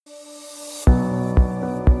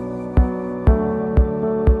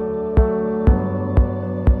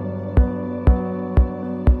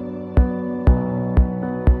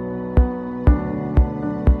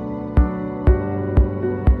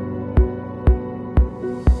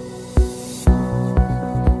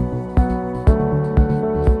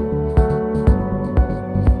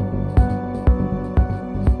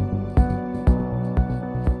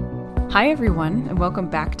Hi, everyone, and welcome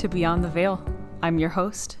back to Beyond the Veil. I'm your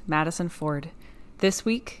host, Madison Ford. This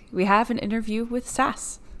week, we have an interview with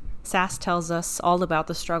Sass. Sass tells us all about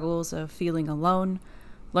the struggles of feeling alone,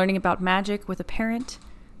 learning about magic with a parent,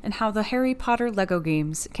 and how the Harry Potter Lego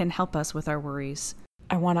games can help us with our worries.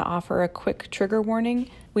 I want to offer a quick trigger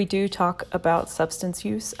warning. We do talk about substance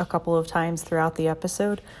use a couple of times throughout the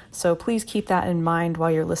episode, so please keep that in mind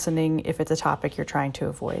while you're listening if it's a topic you're trying to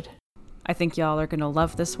avoid. I think y'all are going to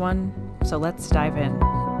love this one, so let's dive in.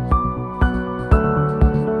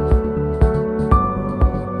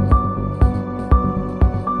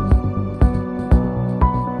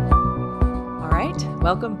 All right,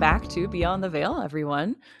 welcome back to Beyond the Veil,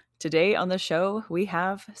 everyone. Today on the show, we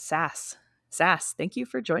have Sass. Sass, thank you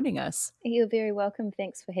for joining us. You're very welcome.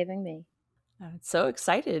 Thanks for having me. So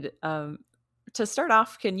excited. To start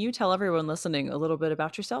off, can you tell everyone listening a little bit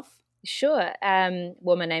about yourself? Sure.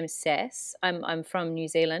 Well, my name's Sass. I'm from New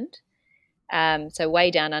Zealand, so way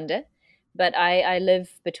down under. But I live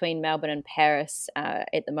between Melbourne and Paris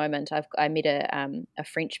at the moment. I met a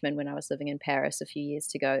Frenchman when I was living in Paris a few years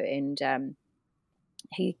ago, and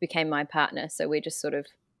he became my partner. So we're just sort of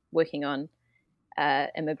working on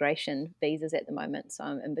immigration visas at the moment. So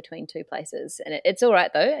I'm in between two places, and it's all right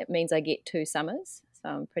though. It means I get 2 summers. So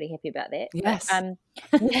I'm pretty happy about that. Yes.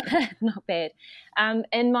 But, yeah, not bad.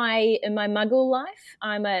 In my Muggle life,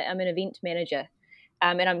 I'm an event manager,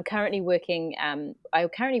 and I'm currently working. I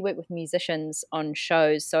currently work with musicians on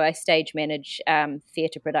shows, so I stage manage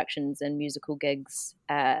theatre productions and musical gigs,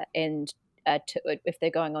 and if they're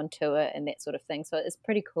going on tour and that sort of thing. So it's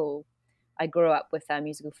pretty cool. I grew up with a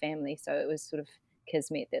musical family, so it was sort of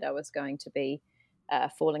kismet that I was going to be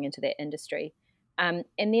falling into that industry. And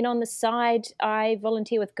then on the side, I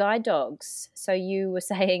volunteer with guide dogs. So you were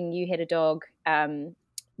saying you had a dog when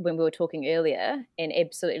we were talking earlier, and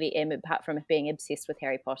absolutely am, apart from being obsessed with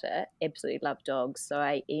Harry Potter, absolutely love dogs. So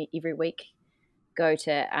I every week go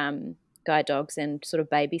to guide dogs and sort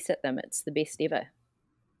of babysit them. It's the best ever.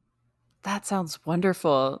 That sounds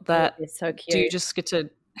wonderful. They're so Do you cute. just get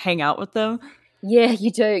to hang out with them? Yeah,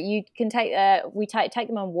 you do. You can take we take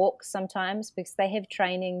them on walks sometimes because they have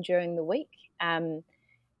training during the week, and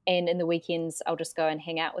in the weekends I'll just go and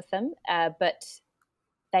hang out with them. But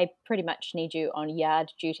they pretty much need you on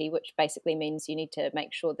yard duty, which basically means you need to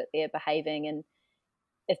make sure that they're behaving, and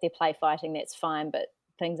if they're play fighting, that's fine, but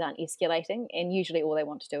things aren't escalating. And usually all they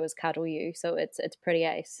want to do is cuddle you, so it's pretty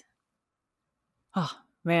ace. Oh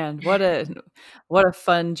man, what a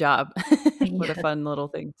fun job. What a Yeah. fun little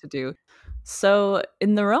thing to do. So,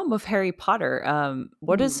 in the realm of Harry Potter,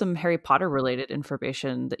 what is Hmm. some Harry Potter related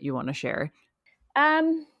information that you want to share?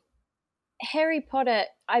 Um, Harry Potter.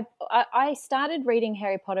 I started reading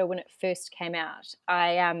Harry Potter when it first came out.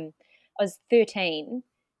 I was 13.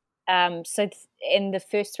 And the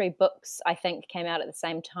first 3 books I think came out at the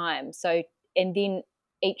same time. So and then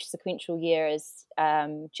each sequential year as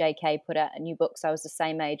J.K. put out new books, I was the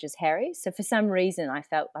same age as Harry. So for some reason, I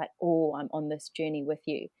felt like, oh, I'm on this journey with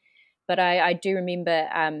you. But I do remember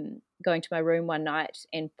going to my room one night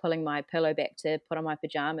and pulling my pillow back to put on my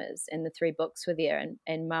pajamas, and the 3 books were there,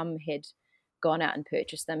 and Mum had gone out and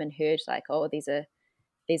purchased them and heard like, oh, these are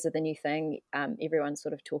the new thing. Everyone's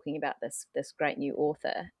sort of talking about this great new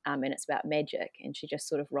author, and it's about magic. And she just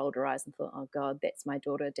sort of rolled her eyes and thought, oh God, that's my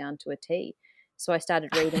daughter down to a T. So I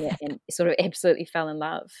started reading it and sort of absolutely fell in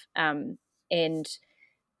love. And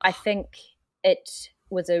I think it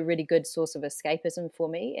was a really good source of escapism for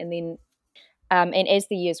me. And then and as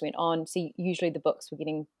the years went on, so usually the books were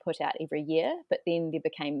getting put out every year, but then there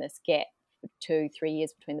became this gap, 2-3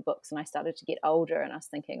 years between the books, and I started to get older, and I was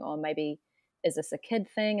thinking, oh, maybe is this a kid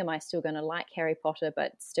thing? Am I still going to like Harry Potter?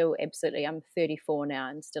 But still, absolutely, I'm 34 now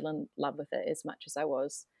and still in love with it as much as I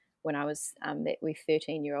was when I was that wee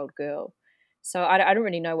 13-year-old girl. So I don't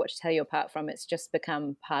really know what to tell you apart from it's just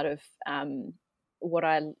become part of what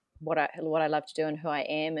I what I love to do and who I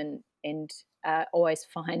am, and always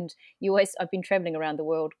find I've been traveling around the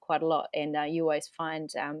world quite a lot, and you always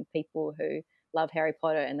find people who love Harry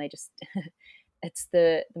Potter, and they just it's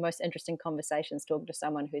the most interesting conversations talking to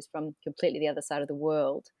someone who's from completely the other side of the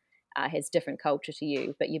world, has different culture to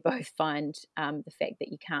you, but you both find the fact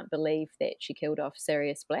that you can't believe that she killed off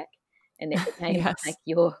Sirius Black, and that became Yes. like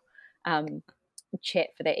your chat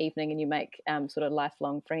for that evening, and you make sort of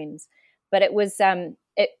lifelong friends. But it was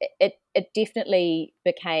it definitely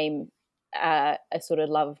became a sort of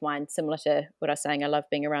love of mine, similar to what I was saying. I love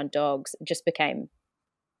being around dogs. It just became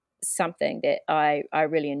something that I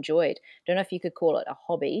really enjoyed. Don't know if you could call it a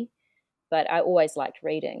hobby, but I always liked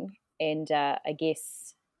reading, and I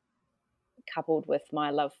guess coupled with my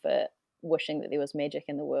love for wishing that there was magic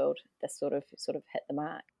in the world, this sort of hit the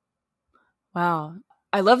mark. Wow.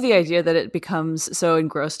 I love the idea that it becomes so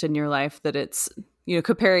engrossed in your life that it's,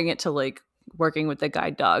 comparing it to like working with the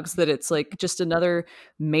guide dogs, that it's like just another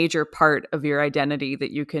major part of your identity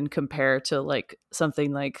that you can compare to like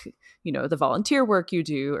something like, the volunteer work you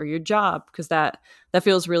do or your job, because that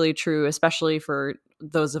feels really true, especially for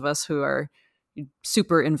those of us who are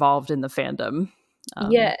super involved in the fandom.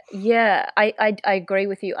 I agree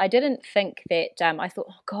with you. I didn't think that. I thought,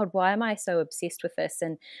 oh God, why am I so obsessed with this?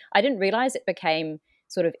 And I didn't realize it became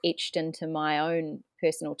sort of etched into my own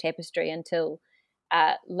personal tapestry until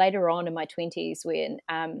later on in my 20s, when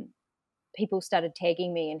people started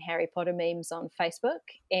tagging me in Harry Potter memes on Facebook,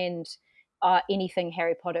 and anything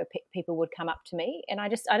Harry Potter, people would come up to me, and I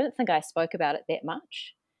didn't think I spoke about it that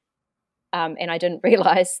much. And I didn't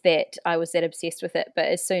realize that I was that obsessed with it. But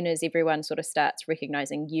as soon as everyone sort of starts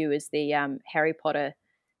recognizing you as the Harry Potter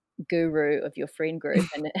guru of your friend group,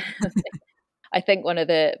 and I think one of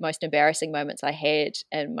the most embarrassing moments I had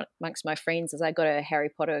amongst my friends is I got a Harry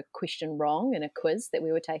Potter question wrong in a quiz that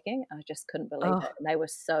we were taking. I just couldn't believe it, and they were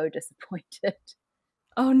so disappointed.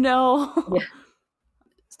 Oh no. Yeah.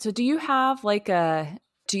 So do you have a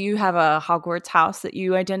Hogwarts house that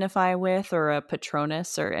you identify with, or a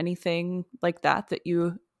Patronus or anything like that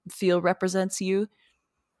you feel represents you?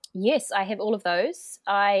 Yes, I have all of those.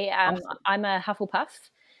 Awesome. I'm a Hufflepuff,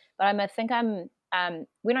 but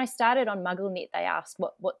when I started on MuggleNet, they asked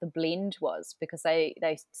what the blend was, because they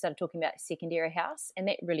started talking about secondary house, and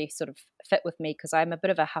that really sort of fit with me because I'm a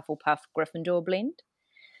bit of a Hufflepuff Gryffindor blend.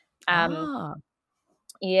 Ah.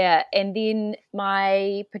 Yeah, and then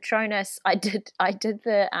my Patronus, I did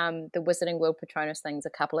the Wizarding World Patronus things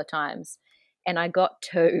a couple of times, and I got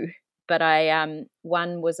two, but I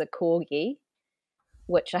one was a corgi,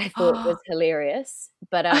 which I thought was hilarious.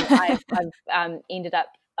 But I've ended up,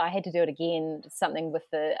 I had to do it again, something with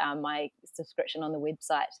my subscription on the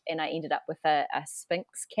website, and I ended up with a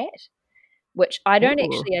Sphinx cat, which I don't Ooh.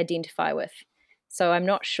 actually identify with. So I'm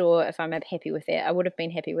not sure if I'm happy with that. I would have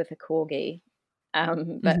been happy with a corgi, but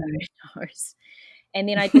Mhm. who knows? And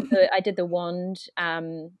then I did the wand.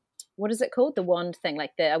 What is it called? The wand thing.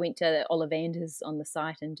 I went to Ollivander's on the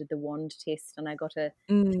site and did the wand test, and I got a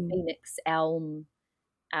Mm. Phoenix Elm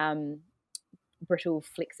um, brittle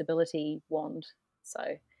flexibility wand.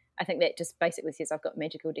 So I think that just basically says I've got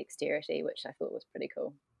magical dexterity, which I thought was pretty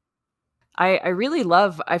cool. I really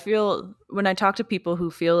love. I feel when I talk to people who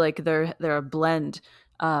feel like they're a blend.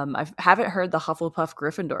 I haven't heard the Hufflepuff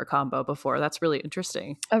Gryffindor combo before. That's really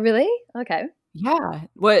interesting. Oh, really? Okay. Yeah.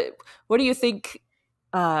 What do you think?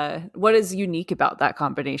 What is unique about that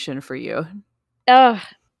combination for you? Oh,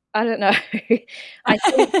 I don't know. I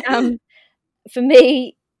think for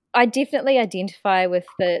me, I definitely identify with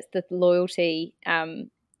the loyalty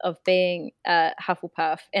of being a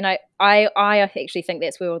Hufflepuff, and I actually think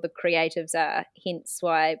that's where all the creatives are. Hence,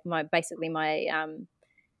 why my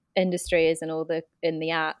industry is in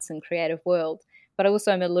the arts and creative world. But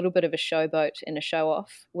also, I'm a little bit of a showboat and a show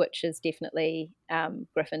off, which is definitely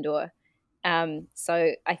Gryffindor.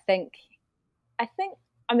 So I think,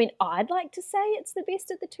 I mean, I'd like to say it's the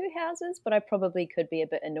best of the two houses, but I probably could be a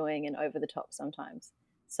bit annoying and over the top sometimes.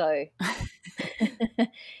 So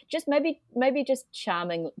just maybe just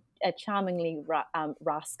charmingly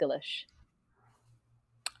rascalish.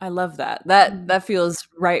 I love that. That feels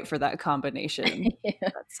right for that combination. Yeah.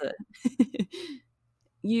 That's it.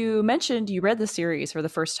 You mentioned you read the series for the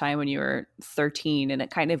first time when you were 13, and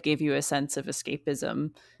it kind of gave you a sense of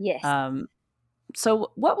escapism. Yes. Um,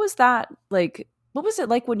 so what was that like? What was it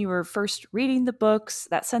like when you were first reading the books?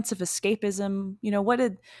 That sense of escapism,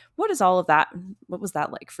 what is all of that? What was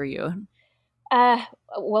that like for you? Uh,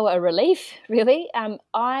 well, a relief, really. I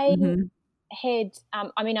Hmm. had,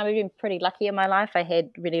 I mean, I've been pretty lucky in my life. I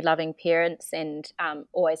had really loving parents, and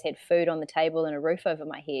always had food on the table and a roof over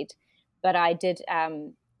my head. But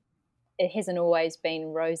it hasn't always been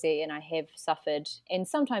rosy, and I have suffered, and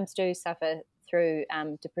sometimes do suffer through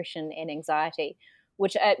depression and anxiety,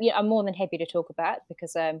 which I'm more than happy to talk about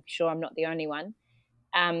because I'm sure I'm not the only one.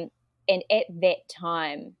 Um, and at that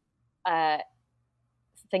time, uh,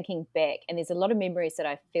 thinking back, and there's a lot of memories that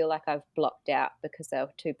I feel like I've blocked out because they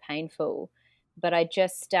were too painful. But I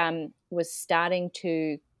just was starting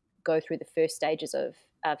to go through the first stages of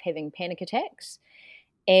having panic attacks.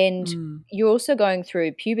 And Mm. you're also going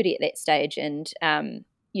through puberty at that stage. And,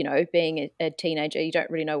 being a teenager, you don't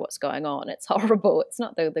really know what's going on. It's horrible. It's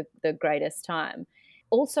not the greatest time.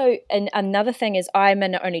 Also, another thing is I'm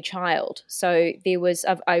an only child, so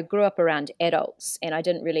I grew up around adults, and I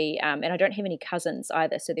didn't really, and I don't have any cousins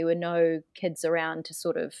either, so there were no kids around to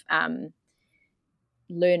sort of,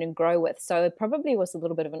 learn and grow with. So I probably was a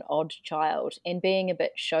little bit of an odd child, and being a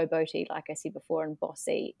bit showboaty, like I said before, and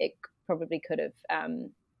bossy, it probably could have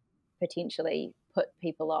potentially put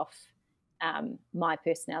people off my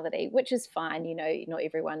personality, which is fine. Not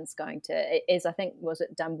everyone's going to, as I think, was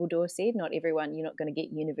it Dumbledore said, not everyone, you're not going to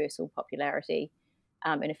get universal popularity.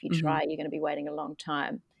 And if you Mm-hmm. try, you're going to be waiting a long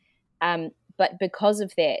time. But because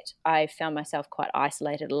of that, I found myself quite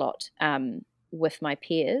isolated a lot with my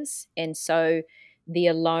peers. And so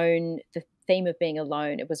the theme of being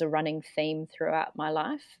alone, it was a running theme throughout my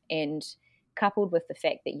life. And coupled with the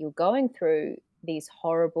fact that you're going through these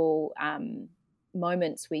horrible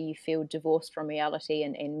moments where you feel divorced from reality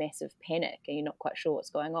and massive panic and you're not quite sure what's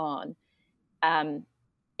going on. And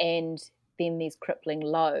then these crippling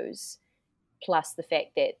lows, plus the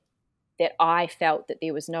fact that I felt that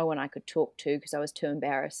there was no one I could talk to because I was too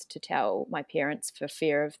embarrassed to tell my parents for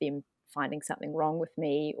fear of them finding something wrong with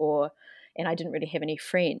me, and I didn't really have any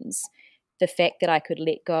friends. The fact that I could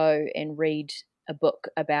let go and read a book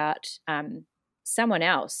about someone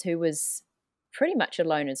else who was pretty much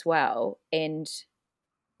alone as well, and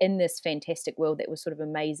in this fantastic world that was sort of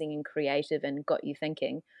amazing and creative and got you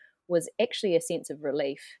thinking, was actually a sense of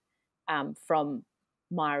relief from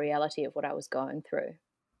my reality of what I was going through.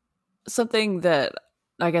 Something that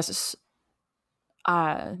I guess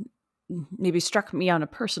maybe struck me on a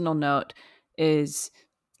personal note is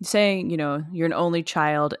saying, you're an only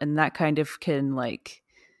child, and that kind of can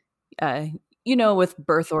with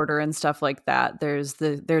birth order and stuff like that, there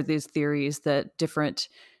are these theories that different,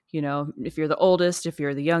 if you're the oldest, if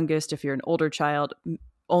you're the youngest, if you're an older child,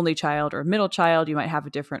 only child, or middle child, you might have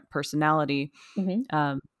a different personality.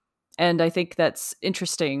 Mm-hmm. And I think that's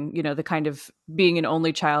interesting, the kind of being an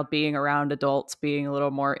only child, being around adults, being a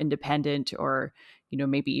little more independent, or,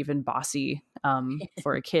 maybe even bossy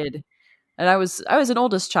for a kid. And I was an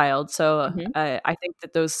oldest child. So Mm-hmm. I think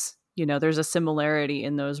that those, there's a similarity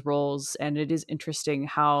in those roles. And it is interesting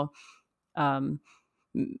how um,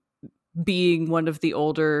 being one of the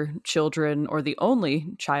older children or the only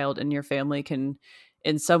child in your family can,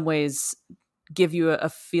 in some ways, give you a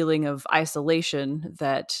feeling of isolation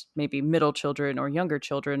that maybe middle children or younger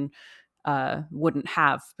children wouldn't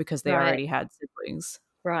have because they Right, already had siblings.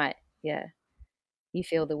 right. Yeah. You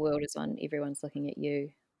feel the world is on, everyone's looking at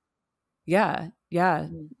you. Yeah, yeah,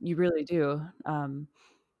 Mm. you really do.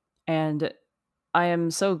 And I am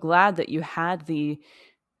so glad that you had the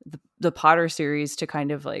Potter series to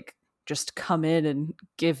kind of just come in and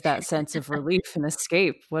give that sense of relief and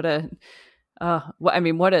escape. What a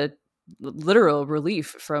literal relief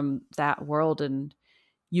from that world. And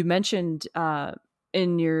you mentioned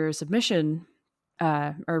in your submission,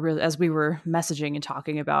 as we were messaging and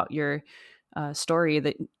talking about your story,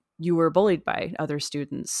 that you were bullied by other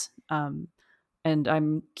students. And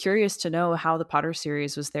I'm curious to know how the Potter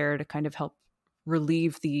series was there to kind of help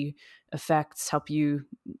relieve the effects, help you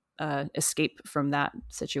escape from that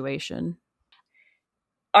situation.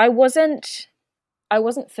 I wasn't I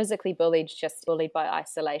wasn't physically bullied, just bullied by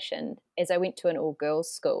isolation, as I went to an all girls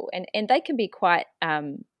school, and they can be quite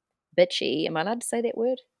bitchy. Am I allowed to say that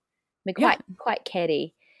word? They're Yeah. quite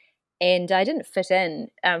catty, and I didn't fit in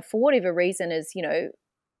for whatever reason. Is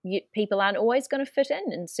people aren't always going to fit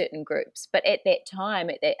in certain groups, but at that time,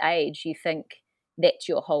 at that age, you think that's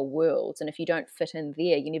your whole world, and if you don't fit in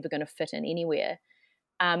there, you're never going to fit in anywhere.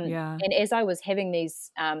 Yeah. And as I was having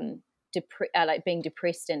these like being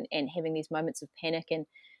depressed and having these moments of panic, and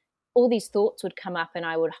all these thoughts would come up, and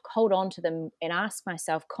I would hold on to them and ask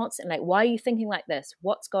myself constantly, like, why are you thinking like this?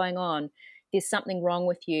 What's going on? There's something wrong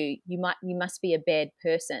with you. You must be a bad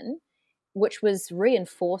person, which was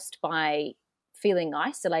reinforced by feeling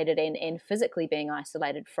isolated and physically being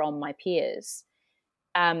isolated from my peers.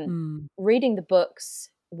 Um, Mm. Reading the books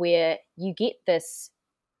where you get this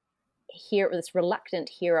reluctant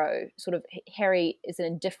hero, sort of Harry is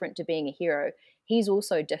indifferent to being a hero. He's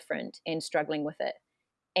also different and struggling with it.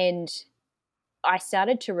 And I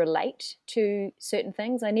started to relate to certain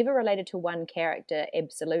things. I never related to one character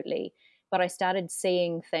absolutely, but I started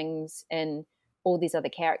seeing things in all these other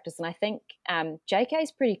characters. And I think JK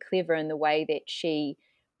is pretty clever in the way that she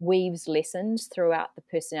weaves lessons throughout the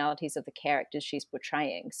personalities of the characters she's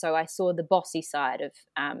portraying. So I saw the bossy side of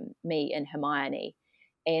me and Hermione,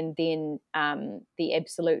 and then the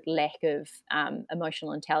absolute lack of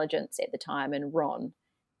emotional intelligence at the time in Ron,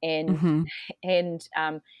 and Hmm. and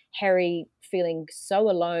Harry feeling so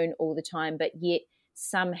alone all the time, but yet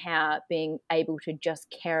somehow being able to just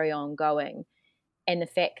carry on going, and the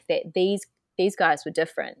fact that these guys were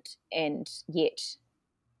different, and yet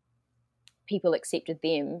people accepted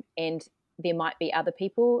them, and there might be other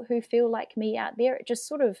people who feel like me out there. It just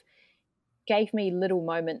sort of gave me little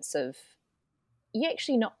moments of, you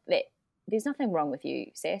actually not that, there's nothing wrong with you,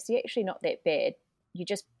 Sass. You're actually not that bad. You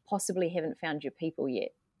just possibly haven't found your people yet.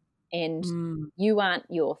 And you aren't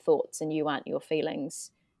your thoughts and you aren't your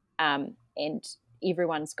feelings. And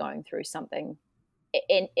everyone's going through something.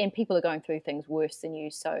 And people are going through things worse than you.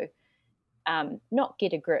 So not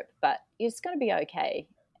get a grip, but it's going to be okay.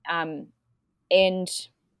 And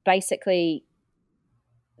basically,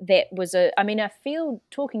 that was I feel,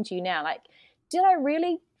 talking to you now, like, did I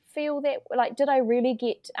really feel that, like, did I really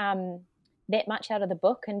get that much out of the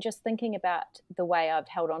book? And just thinking about the way I've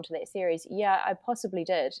held on to that series, yeah, I possibly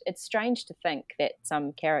did. It's strange to think that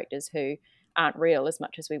some characters who aren't real as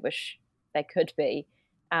much as we wish they could be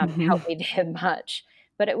helped me that much.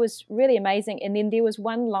 But it was really amazing. And then there was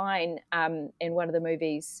one line in one of the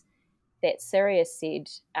movies that Sirius said,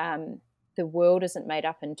 the world isn't made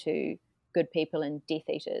up into good people and Death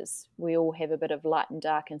Eaters. We all have a bit of light and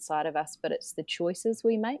dark inside of us, but it's the choices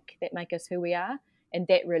we make that make us who we are. And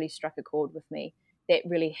that really struck a chord with me. That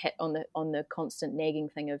really hit on the constant nagging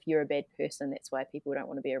thing of, you're a bad person, that's why people don't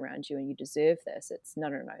want to be around you, and you deserve this. It's no.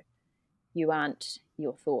 You aren't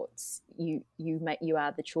your thoughts. You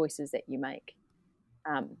are the choices that you make.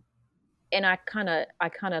 And I kind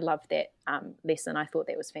of loved that lesson. I thought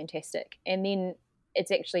that was fantastic. And then it's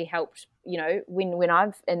actually helped, when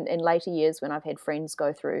I've in later years, when I've had friends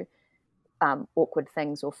go through awkward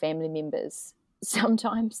things, or family members,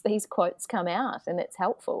 sometimes these quotes come out, and it's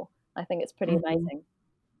helpful. I think it's pretty amazing.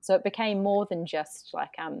 So it became more than just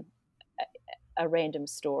like a random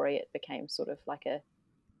story. It became sort of like a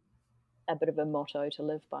bit of a motto to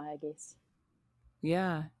live by, I guess.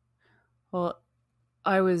 Yeah. Well,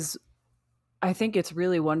 I think it's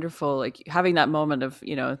really wonderful, like, having that moment of,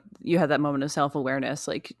 you had that moment of self-awareness.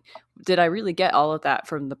 Like, did I really get all of that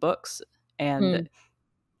from the books? And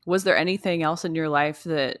was there anything else in your life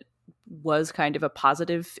that was kind of a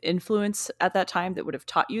positive influence at that time that would have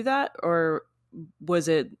taught you that? Or was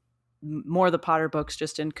it more the Potter books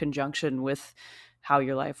just in conjunction with how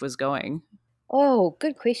your life was going? Oh,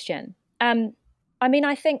 good question.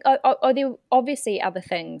 I think there obviously other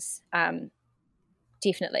things,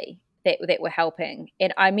 definitely, that were helping.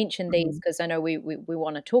 And I mentioned these because I know we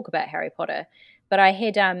want to talk about Harry Potter. But I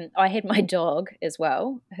had my dog as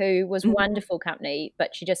well, who was wonderful company,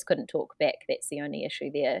 but she just couldn't talk back. That's the only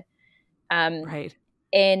issue there. Right.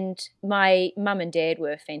 And my mum and dad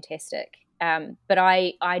were fantastic. But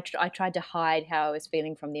I tried to hide how I was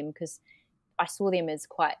feeling from them, because I saw them as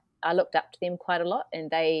I looked up to them quite a lot.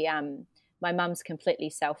 And they, my mum's completely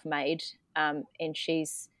self-made, and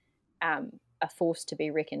she's a force to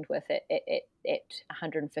be reckoned with at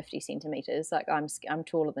 150 centimeters. Like, I'm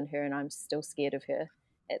taller than her, and I'm still scared of her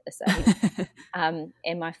at this age.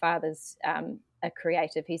 And my father's a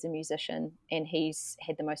creative. He's a musician, and he's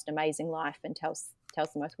had the most amazing life and tells the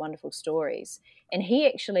most wonderful stories. And he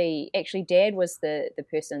actually Dad was the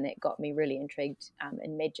person that got me really intrigued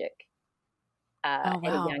in magic at a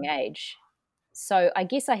young age. So I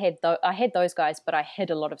guess I had those guys, but I hid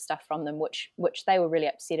a lot of stuff from them, which they were really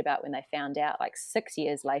upset about when they found out, like 6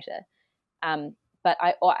 years later. But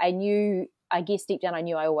I knew, I guess deep down, I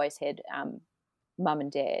knew I always had mum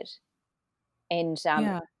and dad, and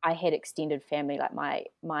I had extended family, like my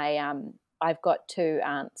I've got 2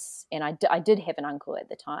 aunts, and I did have an uncle at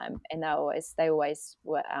the time, and they always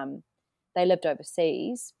were they lived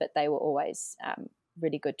overseas, but they were always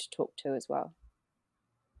really good to talk to as well.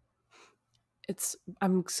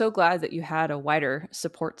 I'm so glad that you had a wider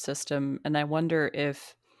support system. And I wonder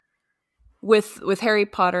if with Harry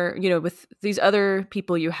Potter, with these other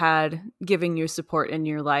people you had giving you support in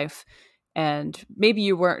your life, and maybe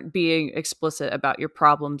you weren't being explicit about your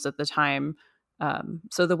problems at the time.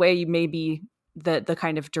 So the way you maybe the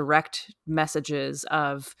kind of direct messages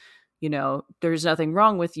of, there's nothing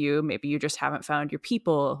wrong with you, maybe you just haven't found your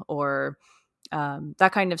people, or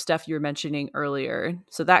that kind of stuff you were mentioning earlier.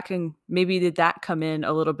 So did that come in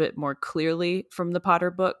a little bit more clearly from the Potter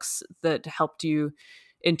books that helped you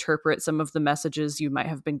interpret some of the messages you might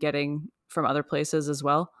have been getting from other places as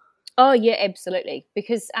well? Oh yeah, absolutely.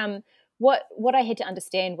 Because what I had to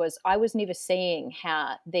understand was, I was never seeing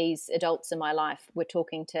how these adults in my life were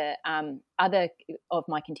talking to other of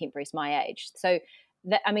my contemporaries my age. So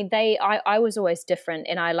I was always different,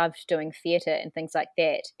 and I loved doing theatre and things like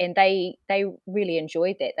that. And they really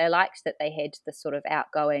enjoyed that. They liked that they had this sort of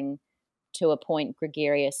outgoing, to a point,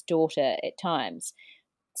 gregarious daughter at times.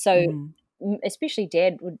 So especially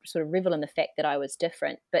Dad would sort of revel in the fact that I was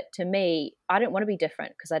different. But to me, I didn't want to be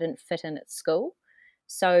different, because I didn't fit in at school.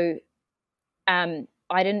 So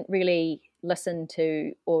I didn't really listen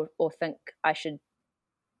to or think I should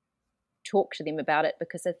talk to them about it,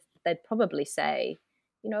 because they'd probably say,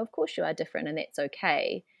 of course you are different and that's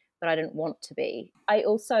okay, but I didn't want to be. I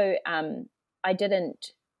also, I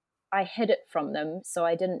hid it from them, so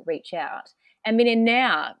I didn't reach out. I mean, and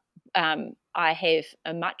now I have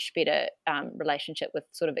a much better relationship with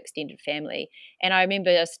sort of extended family. And I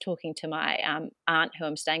remember us talking to my aunt, who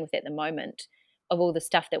I'm staying with at the moment, of all the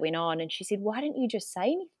stuff that went on, and she said, "Why didn't you just say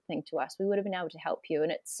anything to us? We would have been able to help you."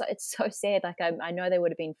 And it's so sad. Like I know they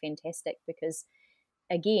would have been fantastic, because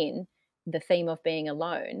again, the theme of being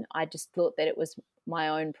alone, I just thought that it was my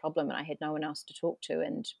own problem and I had no one else to talk to,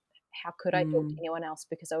 and how could I talk to anyone else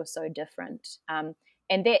because I was so different?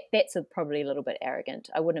 And that's probably a little bit arrogant.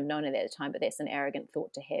 I wouldn't have known it at the time, but that's an arrogant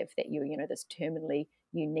thought to have, that you're this terminally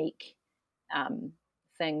unique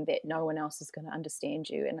thing that no one else is going to understand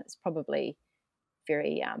you. And it's probably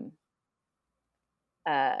very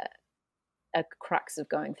a crux of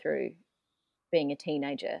going through being a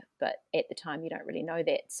teenager, but at the time you don't really know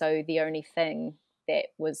that. So the only thing that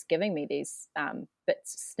was giving me these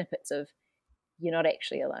snippets of, you're not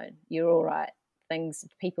actually alone, you're all right,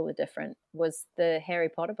 people are different, was the Harry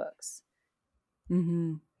Potter books.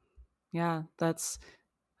 Yeah, that's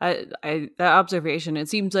that observation. It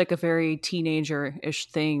seems like a very teenager-ish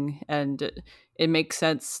thing, and it makes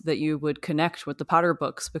sense that you would connect with the Potter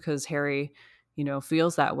books, because Harry,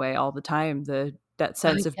 feels that way all the time. That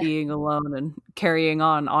sense of being alone and carrying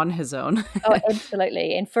on his own. Oh,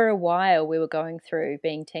 absolutely. And for a while we were going through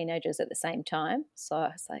being teenagers at the same time. So I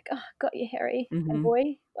was like, oh, got you, Harry. Oh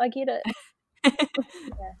boy, I get it.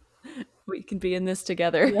 Yeah. We can be in this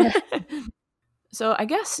together. Yeah. So I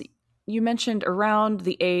guess you mentioned around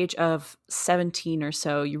the age of 17 or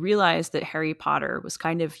so, you realized that Harry Potter was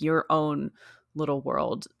kind of your own little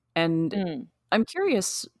world. And I'm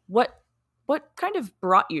curious, what kind of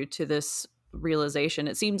brought you to this realization?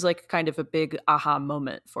 It seems like kind of a big aha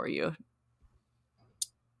moment for you.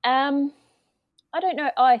 I don't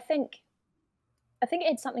know. I think it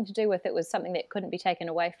had something to do with, it was something that couldn't be taken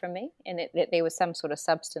away from me, and that there was some sort of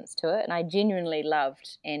substance to it. And I genuinely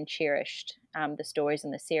loved and cherished the stories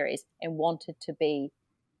in the series and wanted to be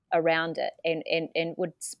around it, and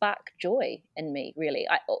would spark joy in me, really.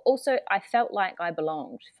 I felt like I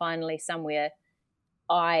belonged finally somewhere.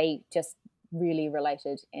 I just really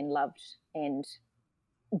related and loved and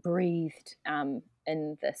breathed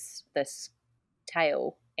in this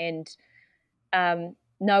tale, and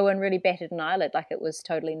no one really batted an eyelid. Like, it was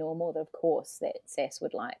totally normal, of course, that Sass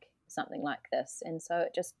would like something like this, and so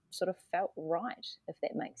it just sort of felt right, if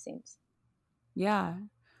that makes sense. Yeah.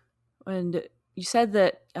 And you said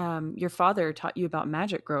that your father taught you about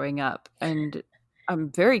magic growing up, and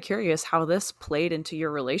I'm very curious how this played into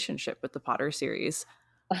your relationship with the Potter series.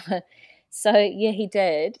 So yeah, he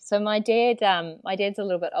did. So my dad's a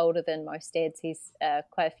little bit older than most dads. He's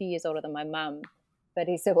quite a few years older than my mum, but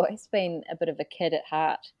he's always been a bit of a kid at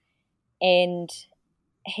heart, and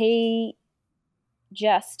he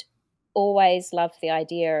just always loved the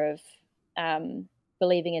idea of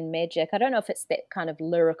believing in magic. I don't know if it's that kind of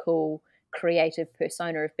lyrical, creative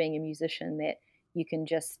persona of being a musician, that you can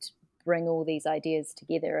just bring all these ideas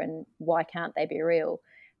together and why can't they be real?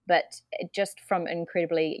 But just from an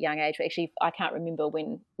incredibly young age, actually, I can't remember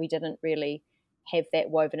when we didn't really have that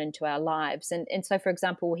woven into our lives. And so, for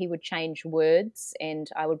example, he would change words, and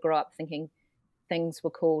I would grow up thinking things were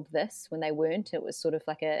called this when they weren't. It was sort of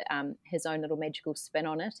like his own little magical spin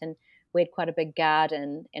on it. And we had quite a big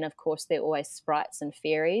garden, and of course there were always sprites and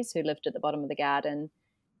fairies who lived at the bottom of the garden.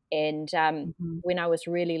 And when I was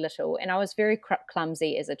really little, and I was very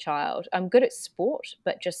clumsy as a child. I'm good at sport,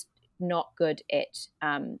 but just not good at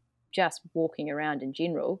just walking around in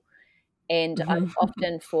general. And I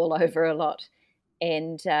often fall over a lot.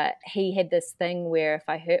 And he had this thing where if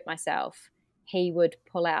I hurt myself, he would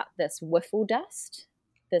pull out this wiffle dust,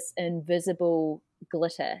 this invisible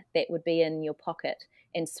glitter that would be in your pocket,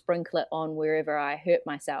 and sprinkle it on wherever I hurt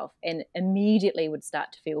myself, and immediately would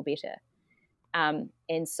start to feel better.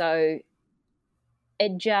 And so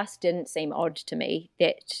it just didn't seem odd to me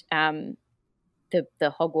that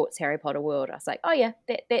the Hogwarts Harry Potter world, I was like, oh yeah,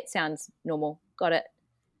 that sounds normal, got it.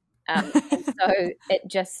 And so it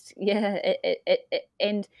just, yeah,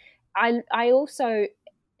 and I also,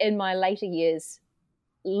 in my later years,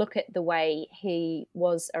 look at the way he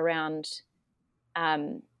was around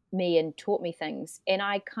me and taught me things, and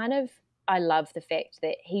I love the fact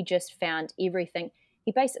that he just found everything.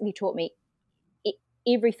 He basically taught me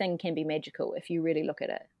everything can be magical if you really look at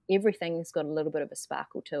it. Everything's got a little bit of a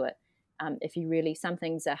sparkle to it. If you really, some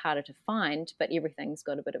things are harder to find, but everything's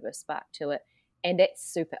got a bit of a spark to it. And that's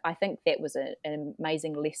super. I think that was an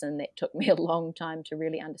amazing lesson that took me a long time to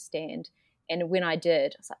really understand. And when I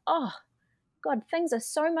did, I was like, oh, God, things are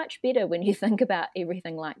so much better when you think about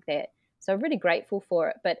everything like that. So I'm really grateful for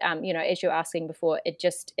it. But as you're asking before,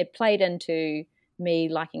 it played into me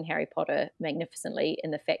liking Harry Potter magnificently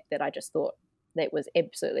in the fact that I just thought that was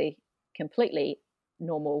absolutely completely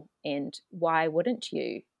normal. And why wouldn't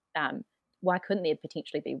you? Why couldn't there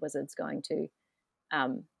potentially be wizards going to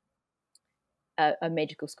um, a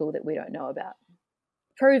magical school that we don't know about?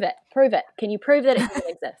 Prove it. Prove it. Can you prove that it doesn't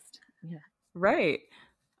exist? Yeah. Right.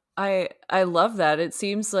 I love that. It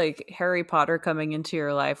seems like Harry Potter coming into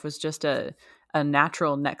your life was just a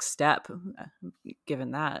natural next step,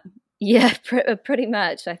 given that. Yeah, pretty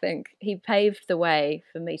much. I think he paved the way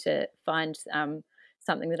for me to find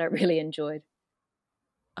something that I really enjoyed.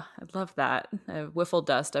 I love that. Wiffle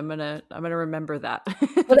dust. I'm gonna remember that.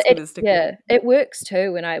 Well, It's gonna stick with me. it works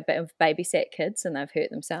too when I've babysat kids and they've hurt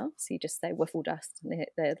themselves. You just say wiffle dust and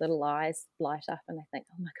their little eyes light up and they think,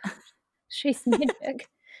 oh my God, she's magic.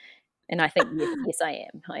 And I think, yes, I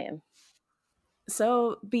am. I am.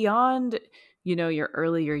 So beyond, your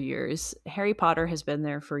earlier years, Harry Potter has been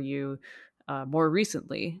there for you more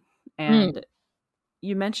recently, Mm. and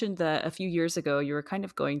you mentioned that a few years ago you were kind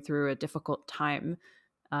of going through a difficult time.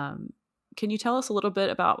 Um, can you tell us a little bit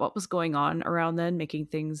about what was going on around then, making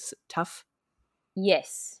things tough?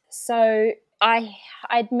 Yes. So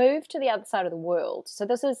I'd moved to the other side of the world. So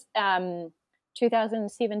this is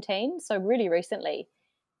 2017, so really recently.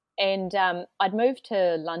 And I'd moved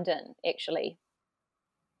to London actually,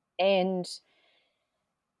 and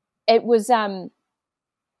it was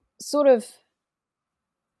sort of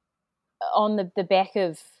on the back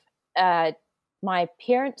of uh, my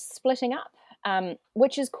parents splitting up,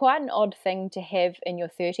 which is quite an odd thing to have in your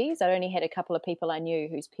 30s. I only had a couple of people I knew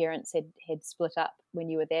whose parents had split up when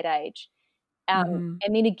you were that age. Hmm.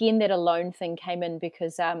 And then again, that alone thing came in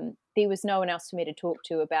because there was no one else for me to talk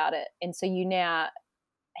to about it. And so you now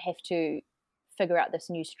have to figure out this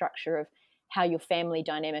new structure of how your family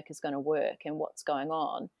dynamic is going to work and what's going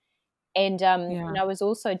on. And Yeah. I was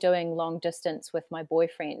also doing long distance with my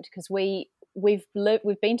boyfriend because we've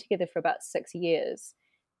been together for about 6 years,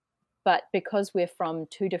 but because we're from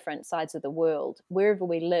two different sides of the world, wherever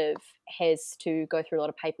we live has to go through a lot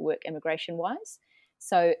of paperwork immigration wise.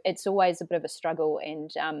 So it's always a bit of a struggle,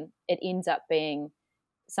 and it ends up being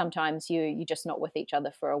sometimes you're just not with each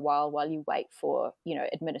other for a while you wait for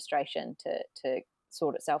administration to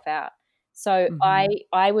sort itself out. So I Hmm.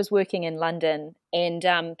 I was working in London, and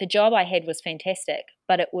the job I had was fantastic,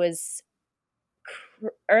 but it was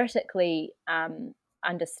critically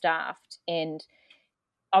understaffed, and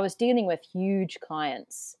I was dealing with huge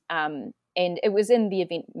clients, and it was in the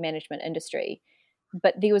event management industry,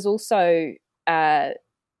 but there was also uh,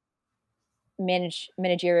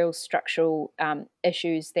 managerial structural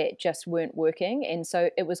issues that just weren't working, and so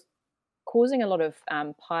it was causing a lot of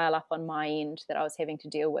pile up on my end that I was having to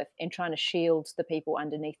deal with and trying to shield the people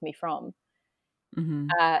underneath me from. Hmm.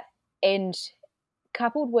 Uh, and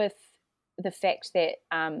coupled with the fact that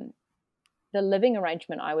the living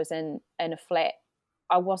arrangement I was in a flat,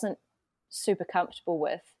 I wasn't super comfortable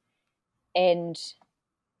with, and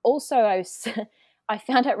also I was. I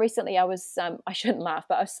found out recently I was, I shouldn't laugh,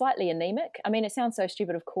 but I was slightly anemic. I mean, it sounds so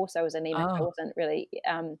stupid. Of course, I was anemic. I Oh. wasn't really,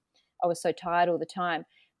 I was so tired all the time.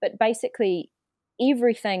 But basically,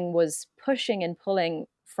 everything was pushing and pulling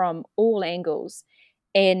from all angles.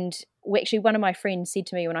 And actually, one of my friends said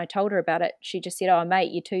to me when I told her about it, she just said, "Oh,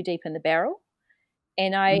 mate, you're too deep in the barrel."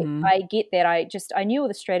 And Hmm. I get that. I knew all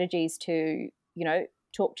the strategies to,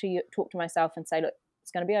 talk to myself and say, look,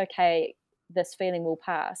 it's going to be okay. This feeling will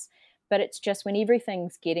pass. But it's just when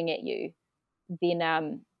everything's getting at you, then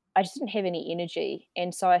I just didn't have any energy,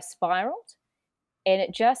 and so I spiraled, and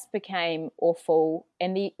it just became awful.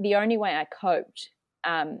 And the only way I coped,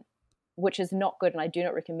 um, which is not good, and I do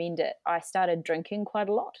not recommend it, I started drinking quite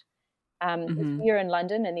a lot. Hmm. Here in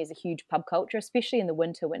London, and there's a huge pub culture, especially in the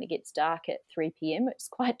winter when it gets dark at 3 p.m. It's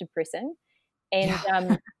quite depressing. And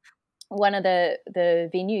Yeah. one of the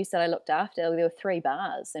venues that I looked after, there were three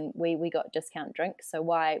bars, and we got discount drinks. So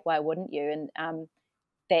why wouldn't you? And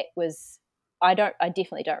that was I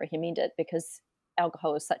definitely don't recommend it because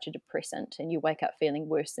alcohol is such a depressant, and you wake up feeling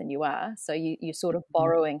worse than you are. So you're sort of Mhm.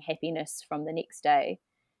 borrowing happiness from the next day.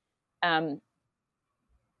 Um,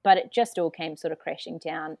 but it just all came sort of crashing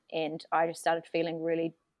down, and I just started feeling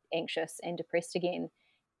really anxious and depressed again,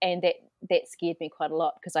 and that scared me quite a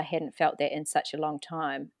lot because I hadn't felt that in such a long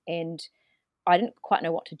time, and I didn't quite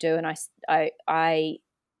know what to do. And I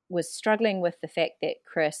was struggling with the fact that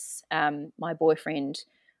Chris, my boyfriend,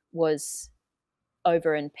 was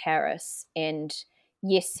over in Paris, and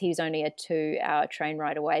yes, he was only a 2 hour train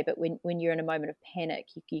ride away, but when you're in a moment of panic,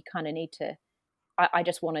 you kind of need to. I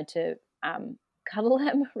just wanted to cuddle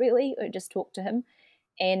him really, or just talk to him.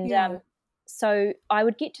 And Yeah. so I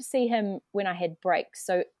would get to see him when I had breaks.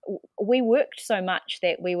 So we worked so much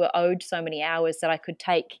that we were owed so many hours that I could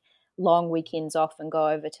take long weekends off and go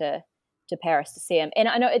over to Paris to see him. And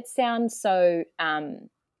I know it sounds so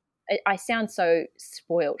I sound so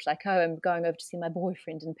spoilt, like, oh, I'm going over to see my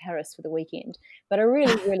boyfriend in Paris for the weekend. But I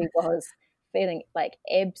really, really was feeling like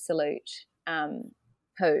absolute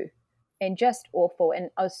poo and just awful. And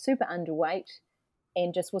I was super underweight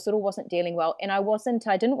and just was sort of wasn't dealing well. And I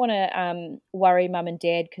didn't want to worry mum and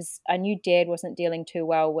dad, because I knew dad wasn't dealing too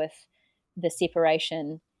well with the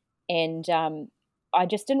separation. And I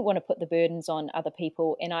just didn't want to put the burdens on other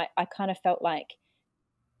people. And I kind of felt like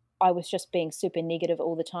I was just being super negative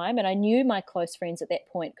all the time. And I knew my close friends at that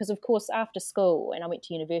point, because of course after school and I went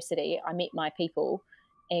to university, I met my people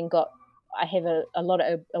and I have a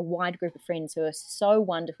wide group of friends who are so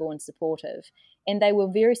wonderful and supportive. And they were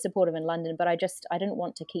very supportive in London, but I didn't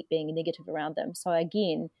want to keep being negative around them. So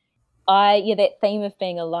again, that theme of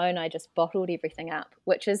being alone, I just bottled everything up,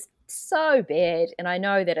 which is so bad. And I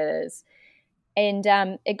know that it is. And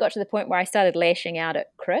it got to the point where I started lashing out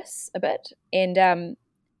at Chris a bit. And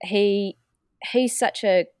he's such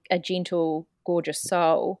a gentle, gorgeous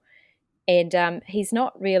soul. And he's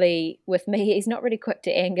not really, with me, he's not really quick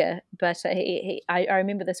to anger. But I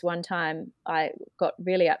remember this one time I got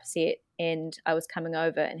really upset and I was coming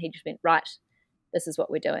over and he just went, right, this is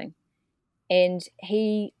what we're doing. And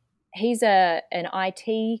he's an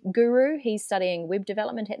IT guru. He's studying web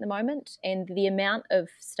development at the moment. And the amount of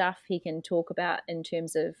stuff he can talk about in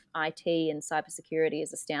terms of IT and cybersecurity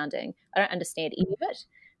is astounding. I don't understand any of it,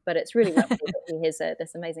 but it's really lovely that he has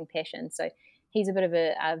this amazing passion. So he's a bit of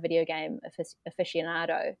a video game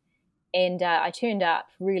aficionado. And I turned up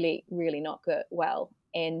really, really not good, well.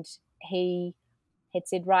 And he had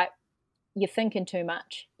said, right, you're thinking too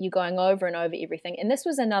much. You're going over and over everything. And this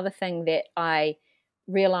was another thing that I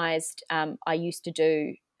realized I used to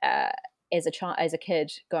do as a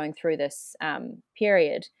kid going through this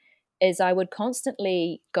period, is I would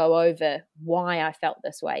constantly go over why I felt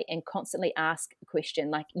this way and constantly ask a question,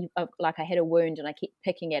 like I had a wound and I kept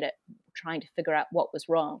picking at it, trying to figure out what was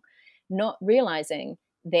wrong, not realizing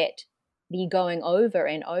that the going over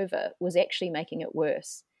and over was actually making it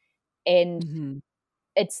worse. And Mm-hmm.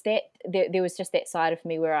 it's that there was just that side of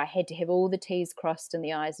me where I had to have all the T's crossed and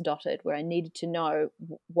the I's dotted, where I needed to know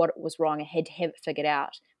what was wrong. I had to have it figured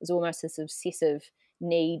out. It was almost this obsessive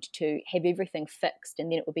need to have everything fixed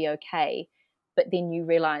and then it would be okay. But then you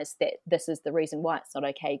realize that this is the reason why it's not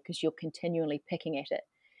okay, because you're continually picking at it.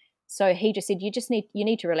 So he just said, you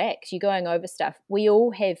need to relax. You're going over stuff. We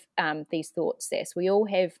all have these thoughts, Sass. We all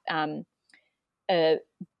have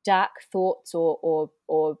dark thoughts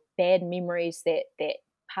or bad memories that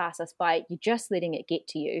pass us by. You're just letting it get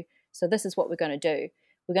to you. So this is what we're going to do.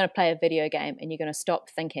 We're going to play a video game and you're going to stop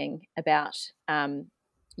thinking about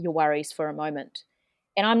your worries for a moment.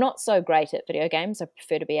 And I'm not so great at video games. I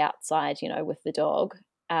prefer to be outside, with the dog.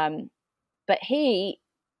 But he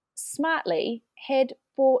smartly had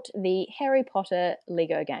bought the Harry Potter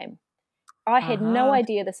Lego game. I had no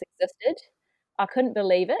idea this existed. I couldn't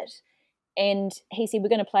believe it. And he said, we're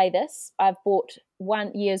going to play this. I've bought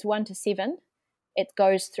years 1 to 7. It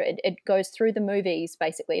goes through the movies,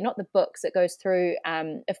 basically, not the books. It goes through,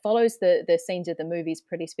 it follows the scenes of the movies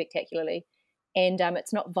pretty spectacularly. And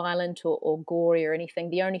it's not violent or gory or anything.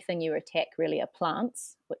 The only thing you attack really are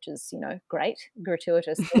plants, which is, great,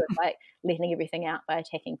 gratuitous, sort of like letting everything out by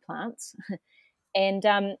attacking plants.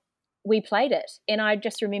 And we played it. And I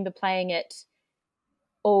just remember playing it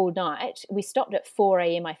all night. We stopped at 4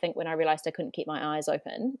 a.m., I think, when I realized I couldn't keep my eyes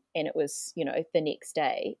open. And it was, the next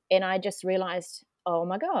day. And I just realized, oh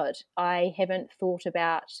my God, I haven't thought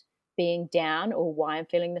about being down or why I'm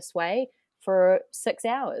feeling this way for 6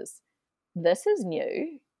 hours. This is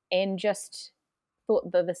new, and just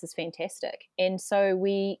thought that this is fantastic. And so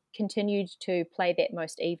we continued to play that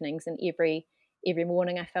most evenings, and every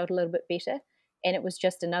morning I felt a little bit better. And it was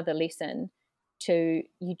just another lesson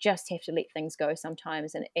you just have to let things go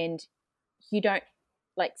sometimes, and you don't,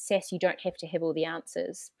 like Sass, you don't have to have all the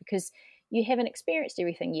answers because you haven't experienced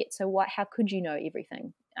everything yet. So how could you know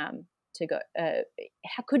everything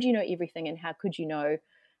how could you know everything, and how could you know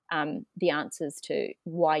the answers to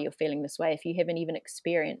why you're feeling this way if you haven't even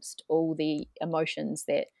experienced all the emotions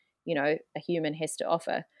that a human has to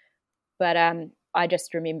offer? But I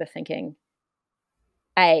just remember thinking,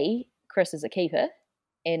 A, Chris is a keeper,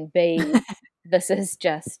 and B, this is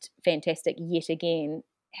just fantastic. Yet again,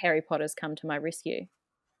 Harry Potter's come to my rescue.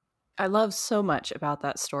 I love so much about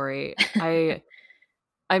that story. I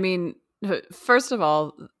mean, first of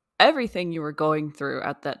all, everything you were going through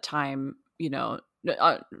at that time,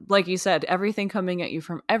 like you said, everything coming at you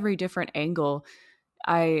from every different angle.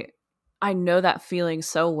 I know that feeling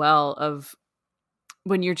so well, of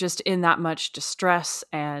when you're just in that much distress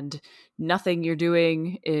and nothing you're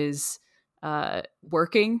doing is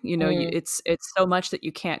working. It's so much that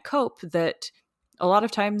you can't cope, that a lot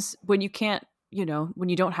of times when you can't, when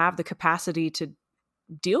you don't have the capacity to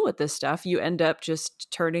deal with this stuff, you end up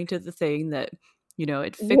just turning to the thing that, it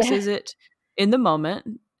Yeah. fixes it in the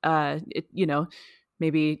moment.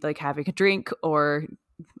 Maybe like having a drink, or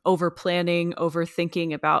over planning,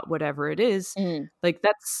 overthinking about whatever it is. Mm. Like,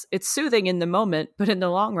 it's soothing in the moment, but in the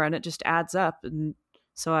long run, it just adds up. And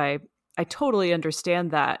so I totally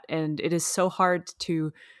understand that. And it is so hard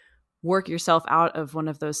to work yourself out of one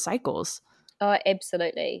of those cycles. Oh,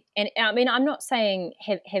 absolutely. And I mean, I'm not saying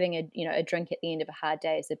having a drink at the end of a hard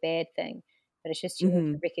day is a bad thing, but it's just you have to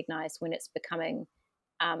Mm-hmm. recognize when it's becoming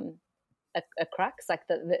a crux, like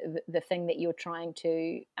the thing that you're trying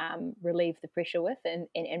to relieve the pressure with,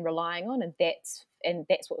 and relying on, and that's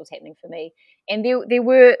what was happening for me. And there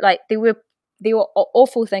were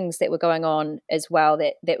awful things that were going on as well,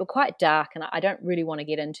 that were quite dark, and I don't really want to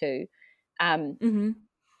get into. Um, Mm-hmm.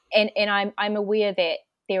 and I'm aware that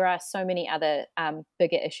there are so many other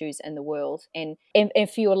bigger issues in the world, and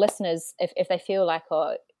for your listeners, if they feel like,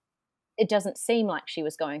 oh, it doesn't seem like she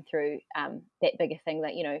was going through that bigger thing,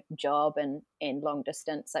 that job and long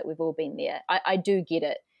distance, like we've all been there. I do get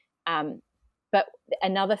it, but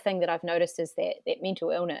another thing that I've noticed is that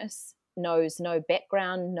mental illness knows no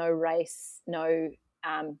background, no race, no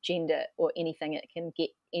gender or anything. It can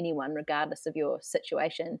get anyone regardless of your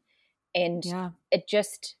situation, and Yeah. it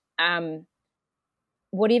just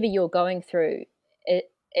whatever you're going through,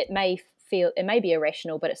 it may be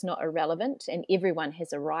irrational, but it's not irrelevant, and everyone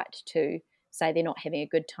has a right to say they're not having a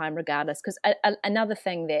good time regardless. Because another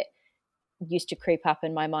thing that used to creep up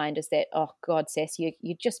in my mind is that, oh God, Sass,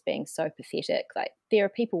 you're just being so pathetic. Like, there are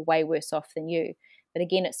people way worse off than you. But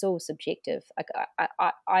again, it's all subjective. Like,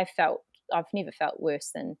 I've never felt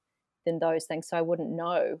worse than those things, so I wouldn't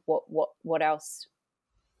know what else.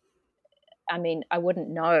 I mean, I wouldn't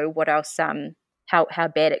know what else how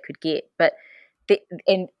bad it could get. But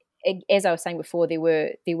and as I was saying before, there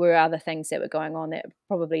were other things that were going on that I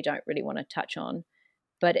probably don't really want to touch on.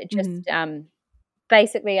 But it just Mm-hmm.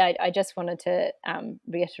 basically, I just wanted to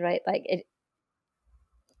reiterate, like,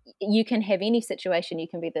 you can have any situation. You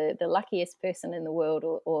can be the luckiest person in the world,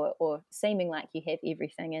 or seeming like you have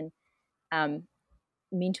everything, and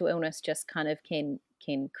mental illness just kind of can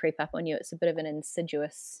creep up on you. It's a bit of an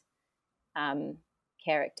insidious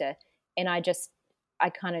character, and I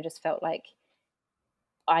kind of just felt like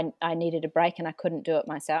I needed a break, and I couldn't do it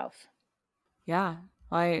myself. Yeah.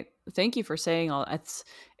 I thank you for saying all.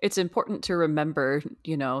 It's important to remember,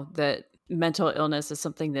 that mental illness is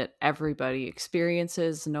something that everybody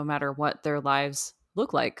experiences, no matter what their lives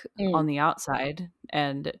look like Mm. on the outside.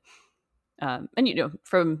 And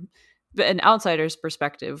from an outsider's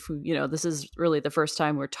perspective, this is really the first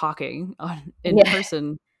time we're talking in Yeah.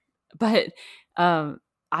 person. But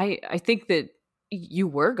I think that you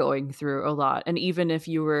were going through a lot, and even if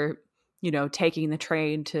you were, taking the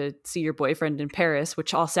train to see your boyfriend in Paris,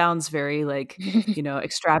 which all sounds very like,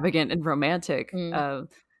 extravagant and romantic. Mm.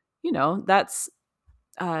 That's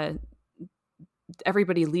uh,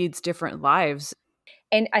 everybody leads different lives.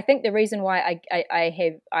 And I think the reason why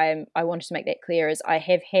I wanted to make that clear is I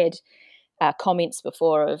have had comments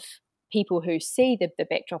before of people who see the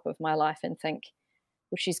backdrop of my life and think,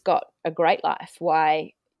 well, she's got a great life.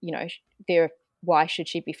 Why, there? Why should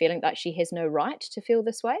she be feeling like she has no right to feel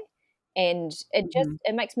this way? And Mhm.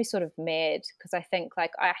 it makes me sort of mad, because I think,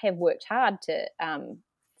 like, I have worked hard to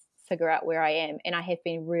figure out where I am, and I have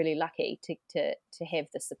been really lucky to have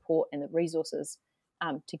the support and the resources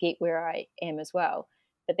to get where I am as well.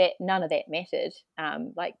 But that none of that mattered.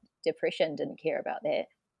 Like, depression didn't care about that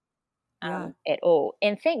Yeah. at all.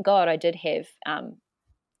 And thank God I did have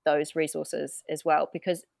those resources as well,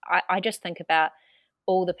 because I just think about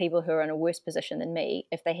all the people who are in a worse position than me,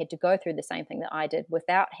 if they had to go through the same thing that I did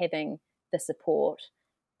without having the support,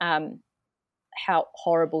 um, how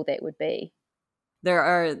horrible that would be.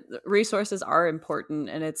 Resources are important,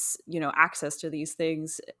 and it's, access to these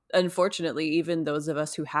things. Unfortunately, even those of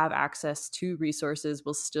us who have access to resources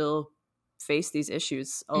will still face these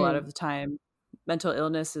issues a lot Mm. of the time. Mental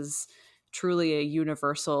illness is truly a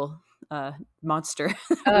universal monster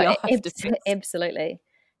that we all have to face. Absolutely.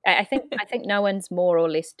 I think no one's more or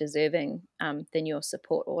less deserving than your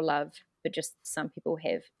support or love, but just some people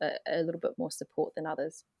have a little bit more support than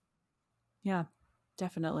others. Yeah,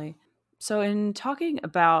 definitely. So in talking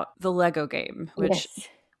about the Lego game, which Yes.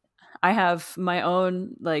 I have my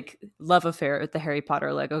own like love affair with the Harry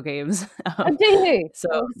Potter Lego games. Oh, do you? So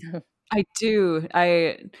Awesome. I do.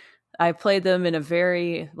 I played them in a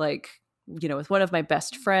very like, with one of my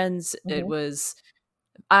best friends. It Hmm. was,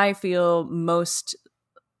 I feel most,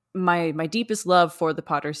 my deepest love for the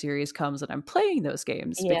Potter series comes when I'm playing those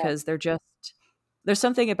games, Yeah. because there's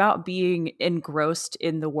something about being engrossed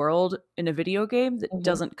in the world in a video game that Hmm.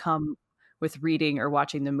 doesn't come with reading or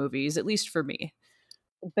watching the movies, at least for me.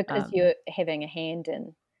 Because Um, you're having a hand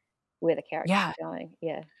in where the characters yeah, are going.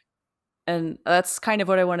 Yeah. and that's kind of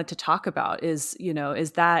what I wanted to talk about is,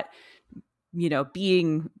 is that,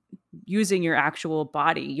 being, using your actual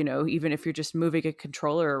body, even if you're just moving a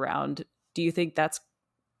controller around. Do you think that's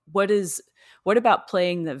what is what about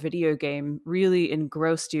playing the video game really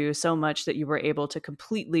engrossed you so much that you were able to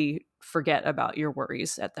completely forget about your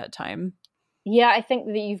worries at that time? Yeah, I think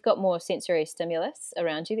that you've got more sensory stimulus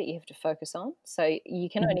around you that you have to focus on. So you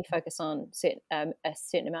can only Mhm. focus on a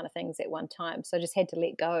certain amount of things at one time. So I just had to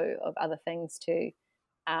let go of other things to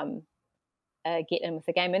um, get in with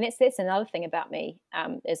the game. And that's another thing about me,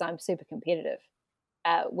 is I'm super competitive,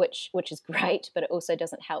 which is great, but it also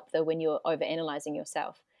doesn't help though when you're over analyzing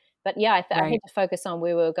yourself. But yeah, I had Right. to focus on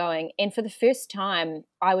where we were going. And for the first time,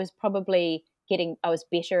 I was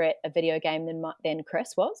better at a video game than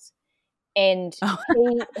Chris was, and Oh.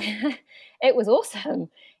 he it was awesome.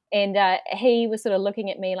 And he was sort of looking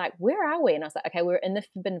at me like, "Where are we?" And I was like, "Okay, we're in the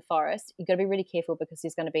Forbidden Forest. You've got to be really careful because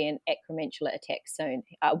there's going to be an acromantula attack soon."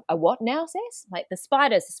 A what now, Sass? Like the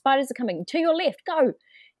spiders are coming to your left. Go!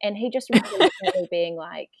 And he just remember looking at me, being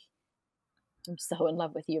like, "I'm so in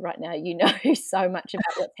love with you right now. You know so much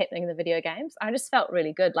about what's happening in the video games." I just felt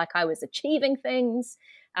really good, like I was achieving things.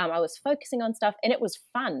 I was focusing on stuff, and it was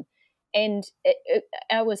fun. And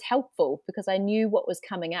I was helpful because I knew what was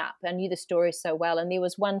coming up. I knew the story so well. And there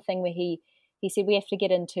was one thing where he said, "We have to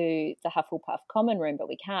get into the Hufflepuff common room, but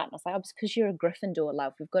we can't." And I was like, "Oh, it's because you're a Gryffindor,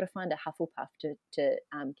 love. We've got to find a Hufflepuff to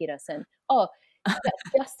get us in." "Oh, that's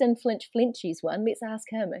Justin Flinchy's one. Let's ask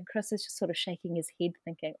him." And Chris is just sort of shaking his head,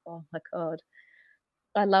 thinking, "Oh my God,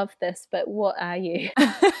 I love this, but what are you?"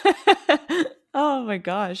 Oh my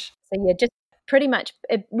gosh. So yeah, just pretty much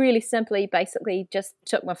it really simply basically just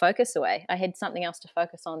took my focus away. I had something else to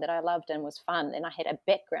focus on that I loved and was fun and I had a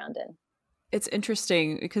background in. It's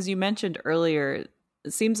interesting because you mentioned earlier,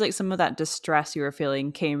 it seems like some of that distress you were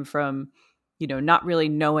feeling came from, not really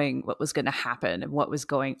knowing what was going to happen and what was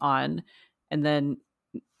going on. And then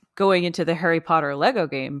going into the Harry Potter Lego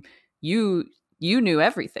game, you knew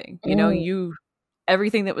everything. Mm. You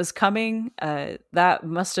everything that was coming. That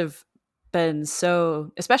must have been so,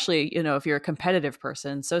 especially if you're a competitive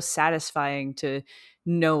person, so satisfying to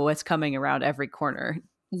know what's coming around every corner.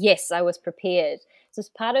 Yes, I was prepared. So as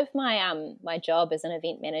part of my job as an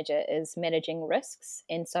event manager is managing risks,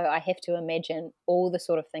 and so I have to imagine all the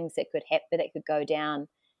sort of things that could happen, that could go down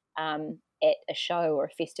at a show or a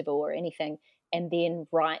festival or anything, and then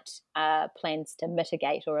write plans to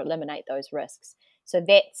mitigate or eliminate those risks. So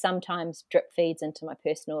that sometimes drip feeds into my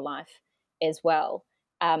personal life as well,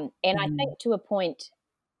 and I Mhm. think to a point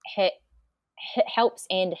helps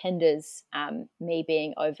and hinders me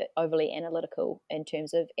being overly analytical in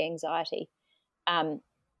terms of anxiety. Um,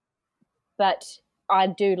 but I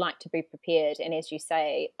do like to be prepared. And as you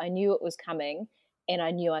say, I knew it was coming and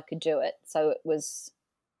I knew I could do it. So it was,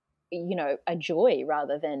 a joy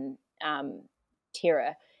rather than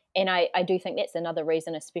terror. And I do think that's another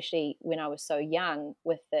reason, especially when I was so young,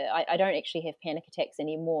 I don't actually have panic attacks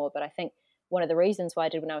anymore, but I think one of the reasons why I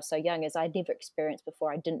did when I was so young is I'd never experienced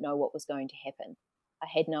before. I didn't know what was going to happen. I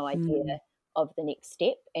had no idea Mm. of the next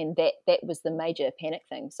step. And that was the major panic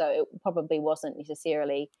thing. So it probably wasn't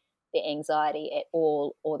necessarily the anxiety at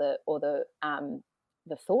all or the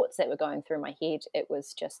thoughts that were going through my head. It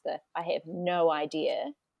was just I have no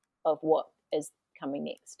idea of what is coming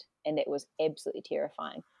next, and that was absolutely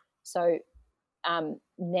terrifying. So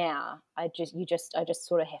now I just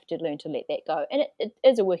sort of have to learn to let that go, and it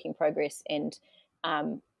is a work in progress. And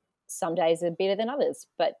um, some days are better than others,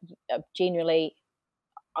 but generally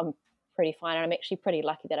I'm pretty fine, and I'm actually pretty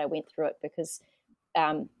lucky that I went through it because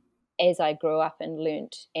um, as I grew up and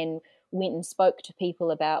learnt and went and spoke to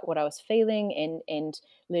people about what I was feeling and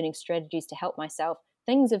learning strategies to help myself,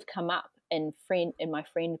 things have come up in my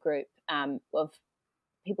friend group of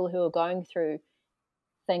people who are going through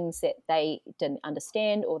things that they didn't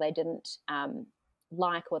understand or they didn't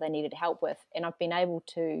like or they needed help with, and I've been able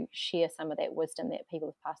to share some of that wisdom that people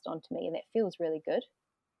have passed on to me, and that feels really good.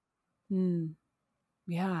 Mm.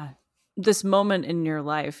 Yeah. This moment in your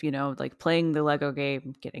life, like playing the Lego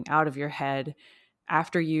game, getting out of your head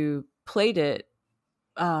after you played it,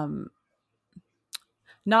 um,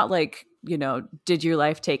 not like, did your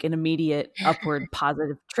life take an immediate upward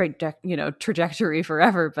positive trajectory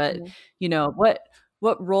forever, but, Mm.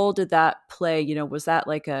 what role did that play? Was that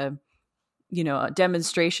like a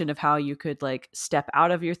demonstration of how you could like step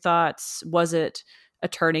out of your thoughts? Was it a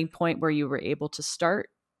turning point where you were able to start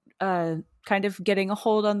kind of getting a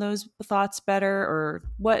hold on those thoughts better? Or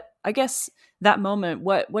what, I guess that moment,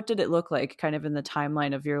 what did it look like kind of in the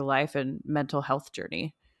timeline of your life and mental health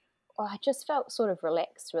journey? Oh, I just felt sort of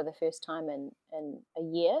relaxed for the first time in a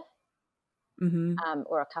year, Mm-hmm.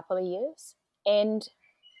 or a couple of years. And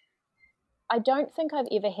I don't think I've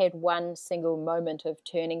ever had one single moment of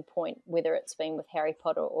turning point, whether it's been with Harry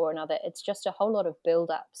Potter or another. It's just a whole lot of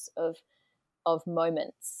build-ups of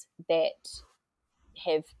moments that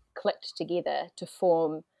have clicked together to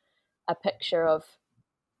form a picture of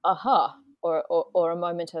aha, or a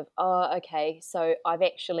moment of, oh, okay, so I've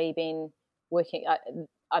actually been working.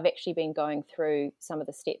 I've actually been going through some of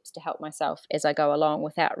the steps to help myself as I go along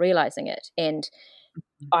without realizing it. And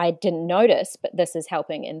I didn't notice, but this is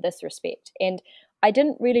helping in this respect. And I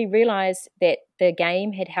didn't really realize that the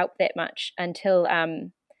game had helped that much until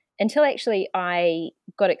actually I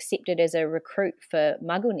got accepted as a recruit for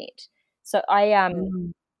MuggleNet. So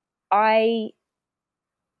Mm-hmm. I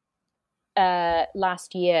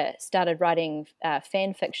last year started writing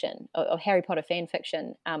fan fiction, or Harry Potter fan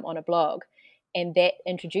fiction, on a blog, and that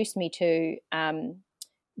introduced me to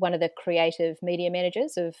one of the creative media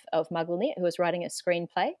managers of MuggleNet, who was writing a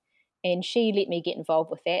screenplay, and she let me get involved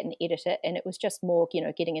with that and edit it. And it was just more,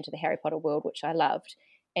 getting into the Harry Potter world, which I loved.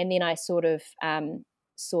 And then I sort of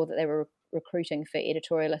saw that they were recruiting for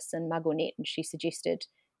editorialists in MuggleNet, and she suggested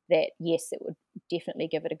that yes, it would definitely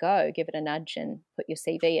give it a go, give it a nudge, and put your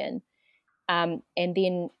CV in. And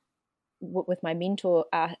then with my mentor,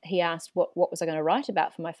 he asked what was I going to write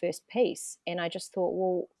about for my first piece, and I just thought,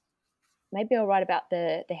 well, maybe I'll write about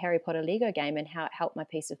the Harry Potter Lego game and how it helped my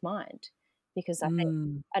peace of mind, because I think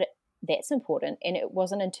Mm. that's important. And it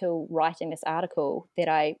wasn't until writing this article that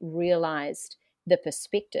I realized the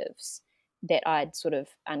perspectives that I'd sort of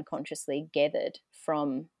unconsciously gathered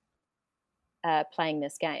from playing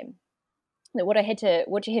this game. What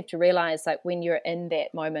you have to realize, like when you're in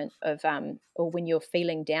that moment of or when you're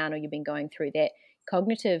feeling down or you've been going through that,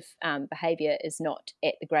 cognitive behavior is not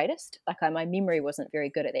at the greatest. Like my memory wasn't very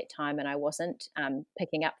good at that time, and I wasn't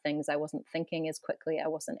picking up things. I wasn't thinking as quickly. I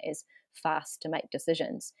wasn't as fast to make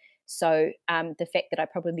decisions. So the fact that I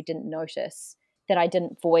probably didn't notice that I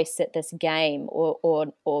didn't voice at this game, or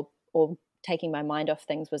taking my mind off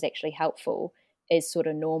things was actually helpful, is sort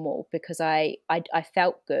of normal, because I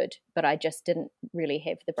felt good, but I just didn't really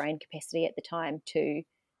have the brain capacity at the time to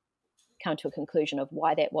come to a conclusion of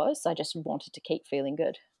why that was. I just wanted to keep feeling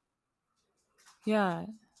good. Yeah.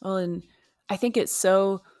 Well, and I think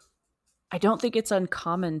I don't think it's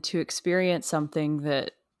uncommon to experience something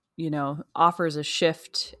that, offers a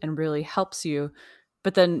shift and really helps you.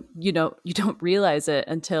 But then, you don't realize it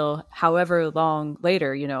until however long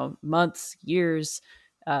later, months, years,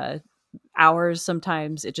 uh, hours.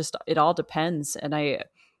 Sometimes it all depends. And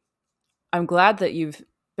I'm glad that you've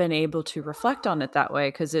been able to reflect on it that way,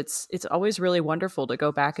 because it's always really wonderful to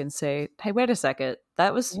go back and say, hey, wait a second,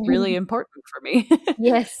 that was really important for me.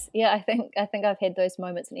 Yes, yeah, I think I've had those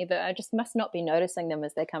moments, and either I just must not be noticing them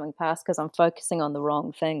as they're coming past because I'm focusing on the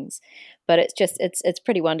wrong things. But it's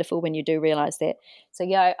pretty wonderful when you do realize that. So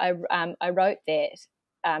yeah, I wrote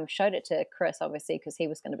that, showed it to Chris, obviously, because he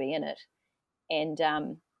was going to be in it, and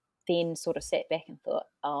then sort of sat back and thought,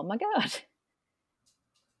 oh my god,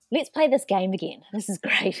 let's play this game again. This is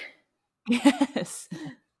great. Yes.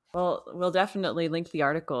 Well, we'll definitely link the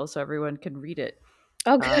article so everyone can read it.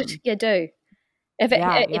 Oh, good. Yeah, do. Yeah, If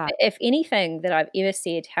yeah. if anything that I've ever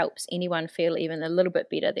said helps anyone feel even a little bit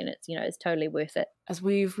better, then it's totally worth it. As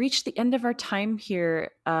we've reached the end of our time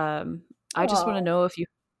here, I just want to Oh, know if you,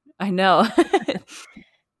 I know,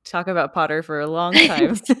 talk about Potter for a long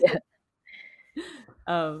time. yeah.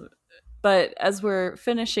 um, but as we're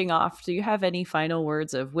finishing off, do you have any final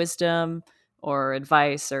words of wisdom or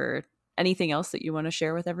advice or anything else that you want to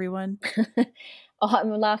share with everyone? Oh,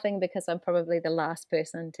 I'm laughing because I'm probably the last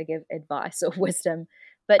person to give advice or wisdom.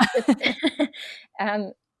 But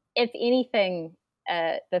um, if anything,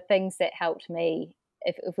 the things that helped me,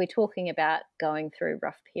 if we're talking about going through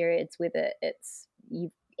rough periods, whether it's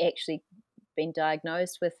you've actually been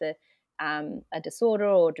diagnosed with a disorder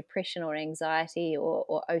or depression or anxiety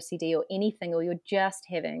or OCD or anything, or you're just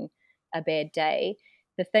having a bad day,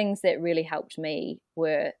 the things that really helped me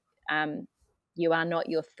were, you are not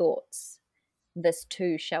your thoughts, this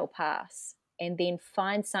too shall pass. And then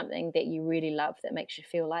find something that you really love that makes you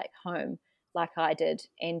feel like home. like I did,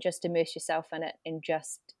 and just immerse yourself in it and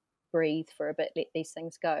just breathe for a bit, let these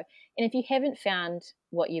things go. And if you haven't found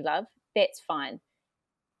what you love, that's fine.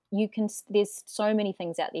 There's so many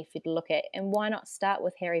things out there for you to look at, and why not start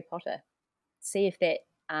with Harry Potter? See if that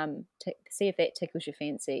tickles your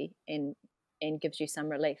fancy and gives you some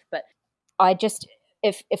relief. But I just,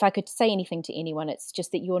 if I could say anything to anyone, it's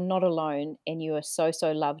just that you're not alone, and you are so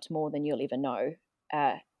loved more than you'll ever know.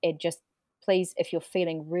 And just please, if you're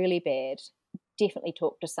feeling really bad, definitely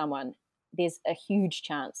talk to someone. There's a huge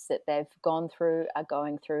chance that they've gone through, are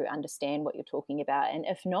going through, understand what you're talking about. And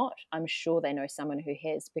if not, I'm sure they know someone who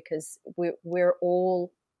has, because we're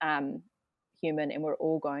all human, and we're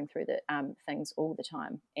all going through the things all the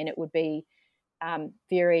time. And it would be I'd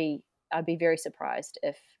be very surprised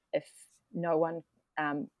if no one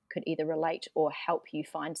could either relate or help you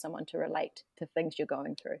find someone to relate to things you're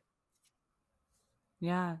going through.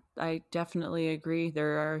 Yeah, I definitely agree.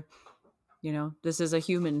 There are, this is a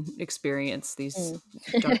human experience, these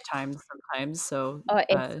dark times sometimes. So,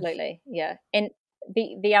 absolutely. Yeah. And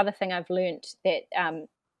the other thing I've learned, that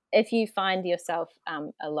if you find yourself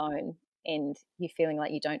alone and you're feeling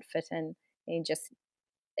like you don't fit in, and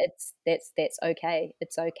that's okay.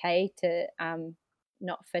 It's okay to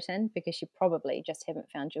not fit in, because you probably just haven't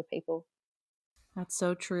found your people. That's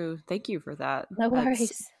so true. Thank you for that. No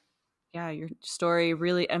worries. Your story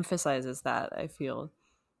really emphasizes that, I feel.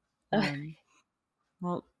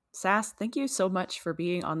 Well, Sass, thank you so much for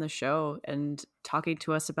being on the show and talking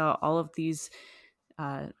to us about all of these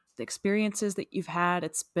the experiences that you've had.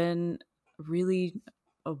 It's been really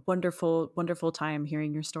a wonderful, wonderful time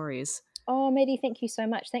hearing your stories. Oh, Maddie, thank you so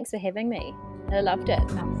much. Thanks for having me. I loved it.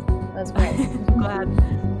 That was great. I'm glad.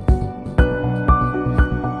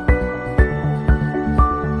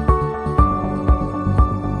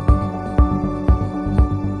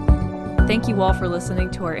 Thank you all for listening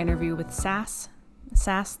to our interview with Sass.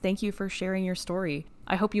 Sass, thank you for sharing your story.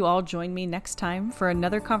 I hope you all join me next time for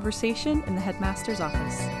another conversation in the headmaster's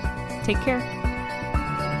office. Take care.